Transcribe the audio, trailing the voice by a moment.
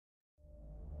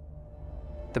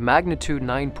The magnitude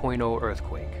 9.0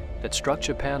 earthquake that struck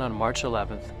Japan on March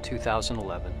 11,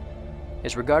 2011,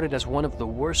 is regarded as one of the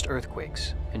worst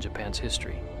earthquakes in Japan's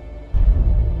history.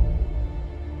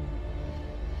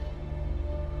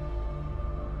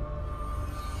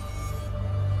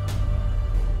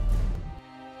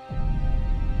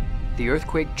 The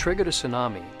earthquake triggered a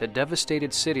tsunami that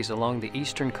devastated cities along the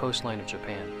eastern coastline of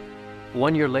Japan.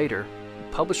 1 year later,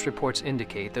 published reports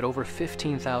indicate that over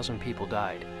 15,000 people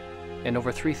died, and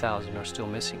over 3,000 are still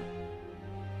missing.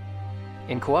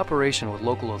 In cooperation with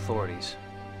local authorities,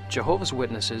 Jehovah's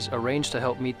Witnesses arranged to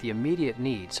help meet the immediate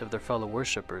needs of their fellow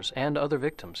worshippers and other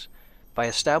victims by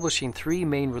establishing 3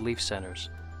 main relief centers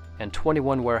and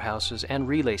 21 warehouses and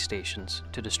relay stations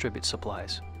to distribute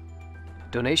supplies.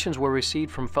 Donations were received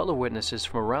from fellow witnesses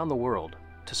from around the world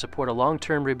to support a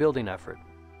long-term rebuilding effort.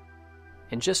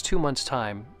 In just 2 months'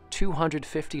 time,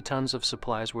 250 tons of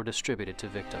supplies were distributed to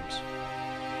victims.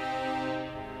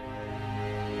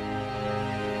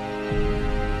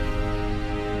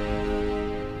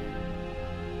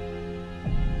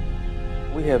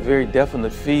 We have very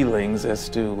definite feelings as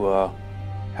to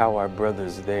how our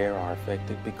brothers there are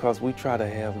affected, because we try to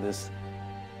have this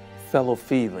fellow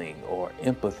feeling or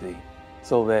empathy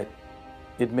so that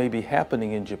it may be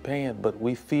happening in Japan, but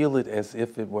we feel it as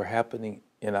if it were happening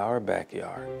in our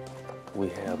backyard. We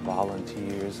have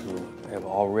volunteers who have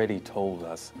already told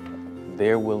us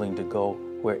they're willing to go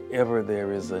wherever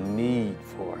there is a need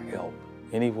for help,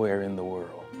 anywhere in the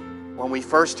world. When we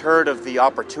first heard of the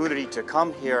opportunity to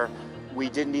come here, we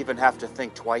didn't even have to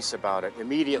think twice about it.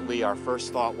 Immediately, our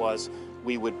first thought was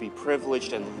we would be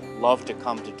privileged and love to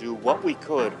come to do what we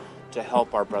could to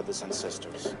help our brothers and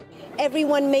sisters.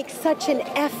 Everyone makes such an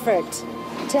effort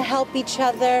to help each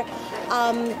other.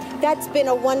 That's been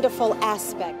a wonderful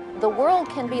aspect. The world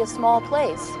can be a small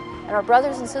place, and our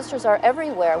brothers and sisters are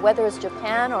everywhere, whether it's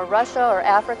Japan or Russia or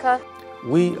Africa.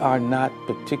 We are not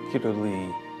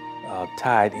particularly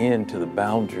tied into the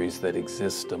boundaries that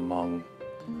exist among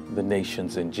the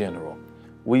nations in general.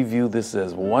 We view this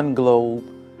as one globe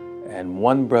and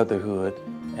one brotherhood,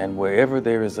 and wherever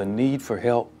there is a need for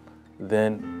help,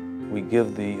 then we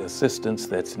give the assistance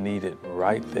that's needed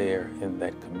right there in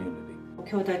that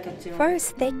community.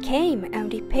 First, they came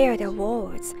and repaired the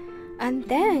walls, and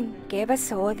then gave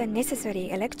us all the necessary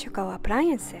electrical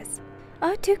appliances.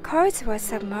 Our 2 cars were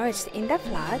submerged in the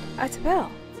flood as well,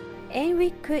 and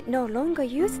we could no longer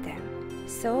use them,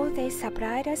 so they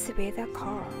supplied us with a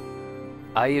car.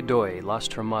 Ayadoi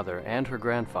lost her mother and her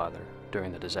grandfather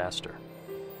during the disaster.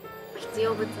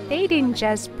 They didn't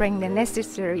just bring the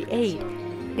necessary aid,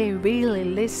 they really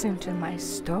listened to my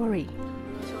story.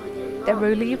 The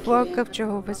relief work of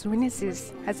Jehovah's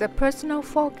Witnesses has a personal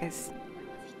focus.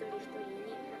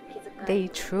 They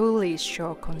truly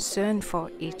show concern for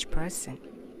each person.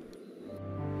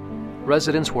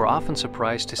 Residents were often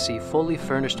surprised to see fully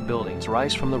furnished buildings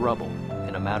rise from the rubble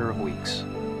in a matter of weeks.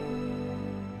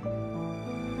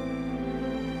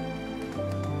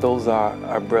 Those are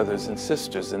our brothers and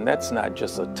sisters, and that's not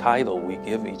just a title we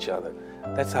give each other.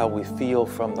 That's how we feel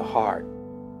from the heart.